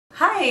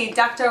Hi,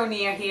 Dr.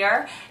 O'Neill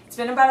here. It's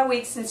been about a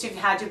week since you've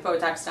had your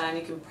Botox done.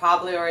 You can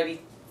probably already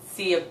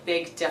see a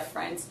big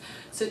difference.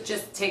 So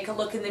just take a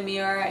look in the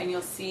mirror and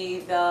you'll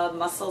see the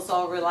muscles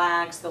all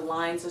relaxed, the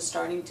lines are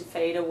starting to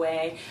fade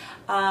away.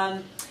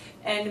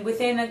 And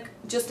within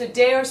just a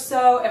day or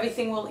so,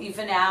 everything will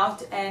even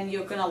out and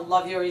you're going to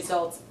love your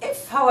results.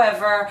 If,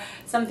 however,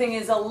 something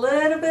is a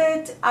little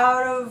bit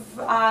out of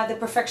the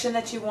perfection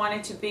that you want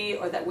it to be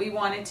or that we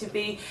want it to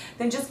be,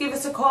 then just give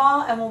us a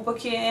call and we'll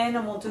book you in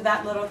and we'll do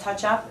that little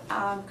touch-up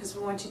because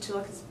we want you to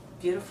look as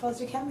beautiful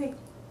as you can be.